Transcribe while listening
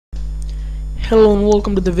Hello and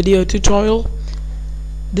welcome to the video tutorial.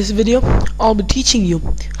 This video I'll be teaching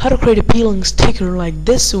you how to create a peeling sticker like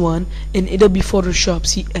this one in Adobe Photoshop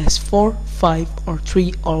CS4, 5 or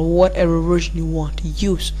 3 or whatever version you want to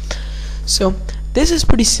use. So this is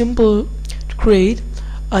pretty simple to create.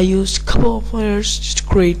 I used a couple of layers just to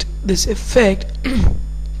create this effect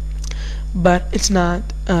but it's not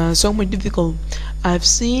so much difficult. I've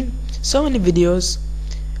seen so many videos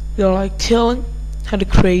they're like telling how to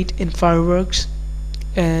create in Fireworks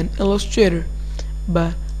and Illustrator,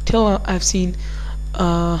 but till now I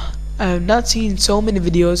have not seen so many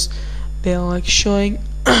videos they're like showing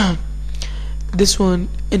this one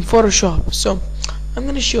in Photoshop. So I'm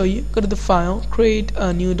gonna show you. Go to the file, create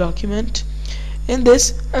a new document. In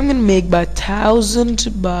this I'm gonna make by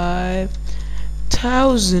 1000 by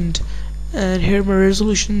 1000, and here my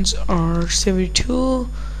resolutions are 72.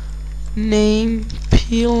 Name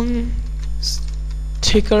peeling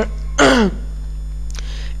sticker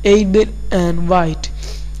 8-bit and white.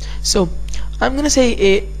 So I'm gonna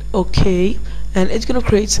say OK, and it's gonna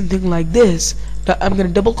create something like this. Now I'm gonna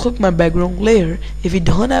double click my background layer. If you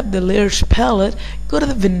don't have the layers palette, go to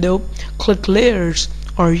the window, click layers,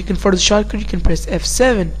 or you can, for the shortcut, you can press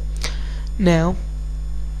F7. Now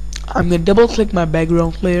I'm gonna double click my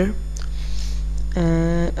background layer,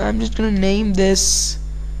 and I'm just gonna name this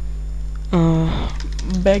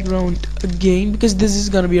background again, because this is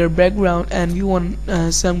gonna be our background and we want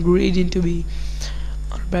some gradient to be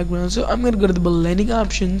our background. So I'm gonna go to the blending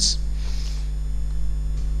options,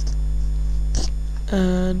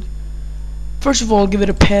 and first of all give it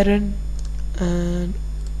a pattern, and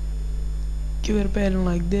give it a pattern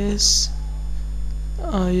like this.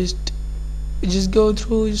 Just go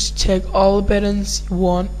through, just check all the patterns you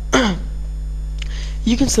want.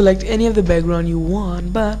 You can select any of the background you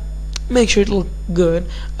want, but make sure it look good,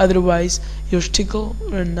 otherwise your sticker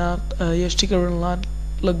will not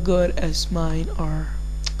look good as mine or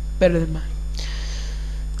better than mine.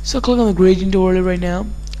 So click on the gradient overlay right now,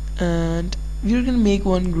 and we're gonna make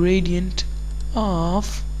one gradient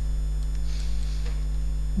of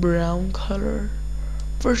brown color.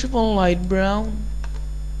 First of all, light brown,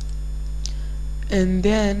 and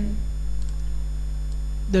then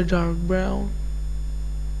the dark brown.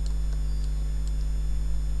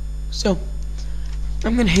 So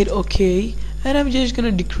I'm gonna hit OK, and I'm just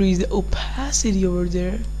gonna decrease the opacity over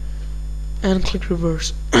there and click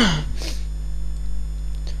reverse.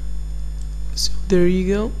 So there you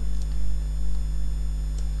go.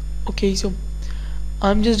 Okay, so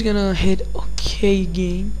I'm just gonna hit OK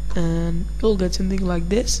again, and you'll get something like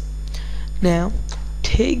this. Now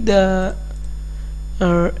take the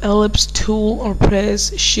ellipse tool or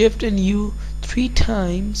press Shift and U 3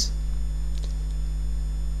 times.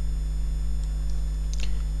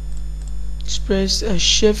 Just press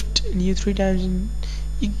Shift and U 3 times, and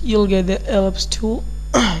you'll get the ellipse tool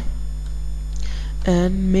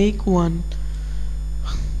and make one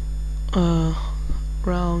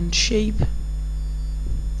round shape.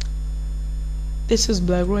 This is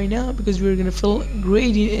black right now because we're gonna fill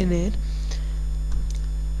gradient in it,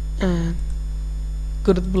 and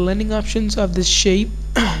go to the blending options of this shape.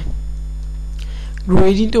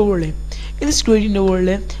 Gradient overlay. In this gradient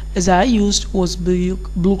overlay, as I used was blue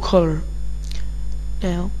color.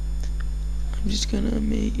 Now I'm just gonna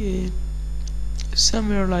make it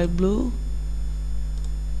somewhere light blue,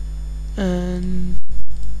 and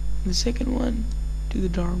the second one to the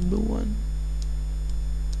dark blue one.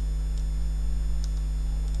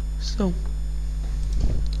 So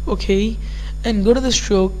okay, and go to the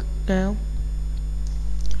stroke now,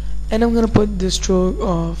 and I'm gonna put the stroke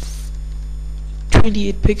of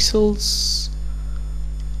 28 pixels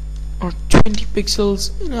or 20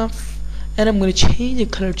 pixels enough, and I'm gonna change the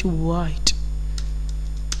color to white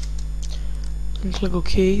and click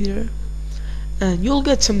OK there, and you'll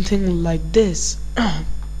get something like this.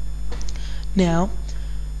 Now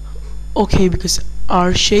okay, because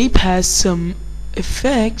our shape has some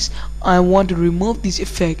effects, I want to remove these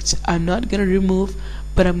effects. I'm not gonna remove,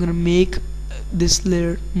 but I'm gonna make this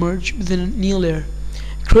layer merge within a new layer.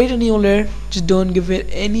 Create a new layer, just don't give it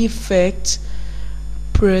any effects.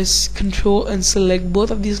 Press Ctrl and select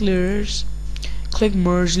both of these layers, click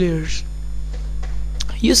merge layers.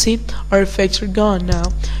 You see our effects are gone.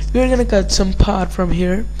 Now we're gonna cut some part from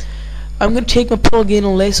here. I'm gonna take my plugin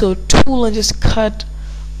and lasso tool and just cut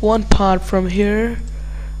one part from here.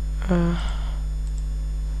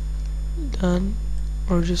 Done,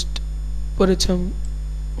 or just put it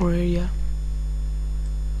somewhere.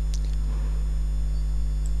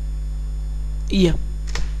 Yeah.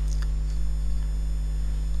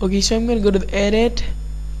 Okay, so I'm gonna go to the edit,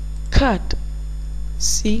 cut,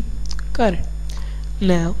 see, got it.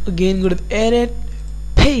 Now again go to the edit,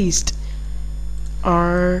 paste,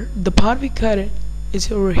 or the part we cut it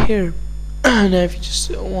is over here. Now if you just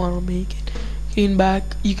want to make it clean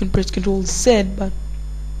back, you can press Ctrl Z. But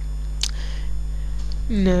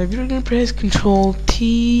now if you're gonna press Ctrl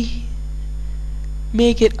T,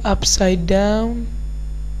 make it upside down.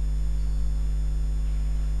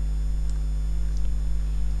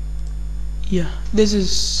 Yeah, this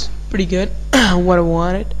is pretty good. What I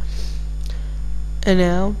wanted. And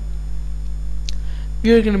now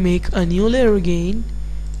we're gonna make a new layer again.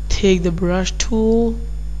 Take the brush tool,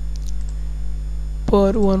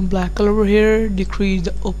 put one black color over here, decrease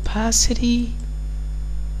the opacity,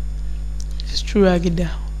 just drag it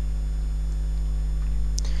down,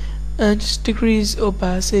 and just decrease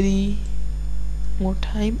opacity more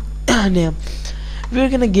time. Now we're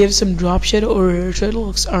gonna give some drop shadow over here so it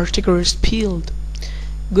looks our sticker is peeled.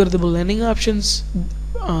 Go to the blending options,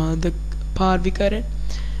 the part we cut it,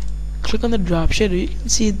 click on the drop shadow. You can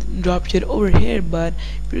see the drop shadow over here, but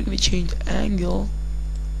we're gonna change the angle.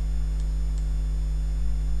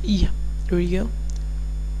 Yeah, there we go.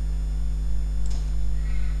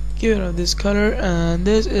 Give it this color, and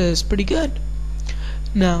this is pretty good.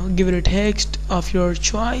 Now give it a text of your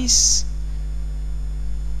choice.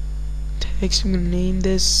 Text, I'm gonna name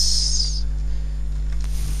this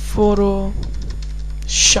Photoshop.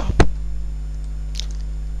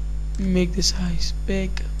 Make the size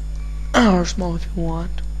big or small if you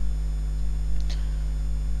want.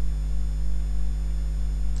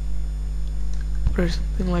 Press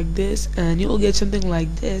something like this and you'll get something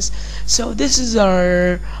like this. So this is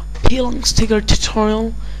our peeling sticker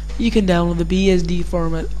tutorial. You can download the BSD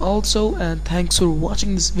format also, and thanks for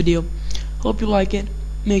watching this video. Hope you like it.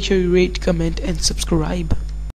 Make sure you rate, comment and subscribe.